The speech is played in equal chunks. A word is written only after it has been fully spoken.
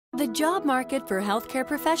The job market for healthcare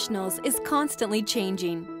professionals is constantly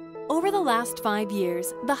changing. Over the last 5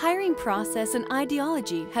 years, the hiring process and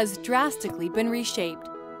ideology has drastically been reshaped.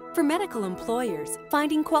 For medical employers,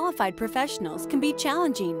 finding qualified professionals can be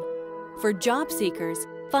challenging. For job seekers,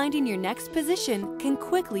 finding your next position can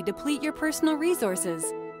quickly deplete your personal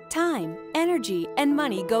resources. Time, energy, and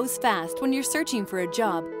money goes fast when you're searching for a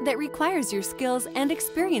job that requires your skills and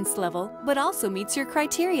experience level, but also meets your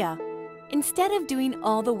criteria. Instead of doing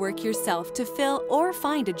all the work yourself to fill or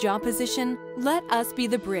find a job position, let us be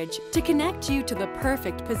the bridge to connect you to the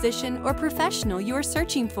perfect position or professional you are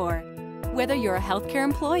searching for. Whether you're a healthcare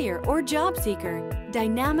employer or job seeker,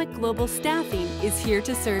 Dynamic Global Staffing is here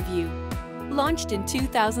to serve you. Launched in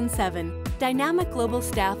 2007, Dynamic Global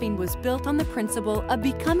Staffing was built on the principle of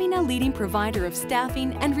becoming a leading provider of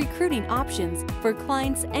staffing and recruiting options for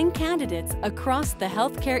clients and candidates across the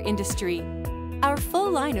healthcare industry. Our full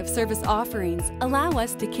line of service offerings allow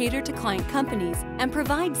us to cater to client companies and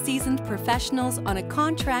provide seasoned professionals on a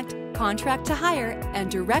contract to hire, and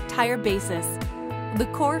direct hire basis. The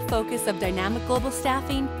core focus of Dynamic Global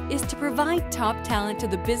Staffing is to provide top talent to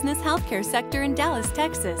the business healthcare sector in Dallas,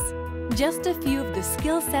 Texas. Just a few of the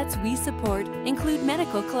skill sets we support include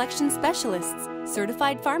medical collection specialists,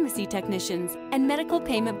 certified pharmacy technicians, and medical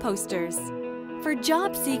payment posters. For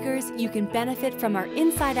job seekers, you can benefit from our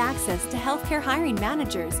inside access to healthcare hiring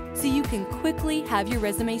managers so you can quickly have your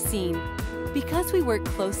resume seen. Because we work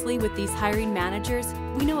closely with these hiring managers,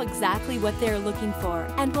 we know exactly what they are looking for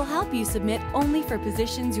and will help you submit only for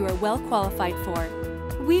positions you are well qualified for.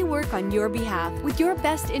 We work on your behalf with your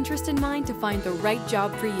best interest in mind to find the right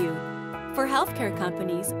job for you. For healthcare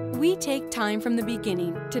companies, we take time from the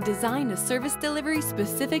beginning to design a service delivery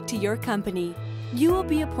specific to your company. You will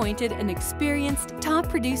be appointed an experienced,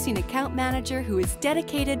 top-producing account manager who is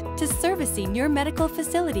dedicated to servicing your medical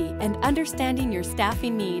facility and understanding your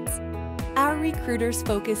staffing needs. Our recruiters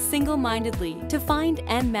focus single-mindedly to find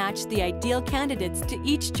and match the ideal candidates to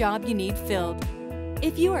each job you need filled.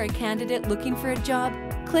 If you are a candidate looking for a job,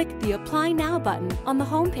 click the Apply Now button on the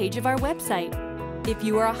homepage of our website. If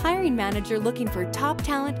you are a hiring manager looking for top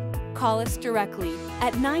talent, call us directly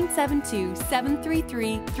at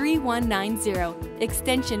 972-733-3190,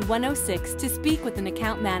 extension 106 to speak with an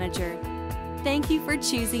account manager. Thank you for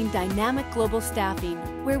choosing Dynamic Global Staffing,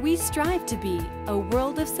 where we strive to be a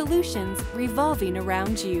world of solutions revolving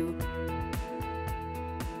around you.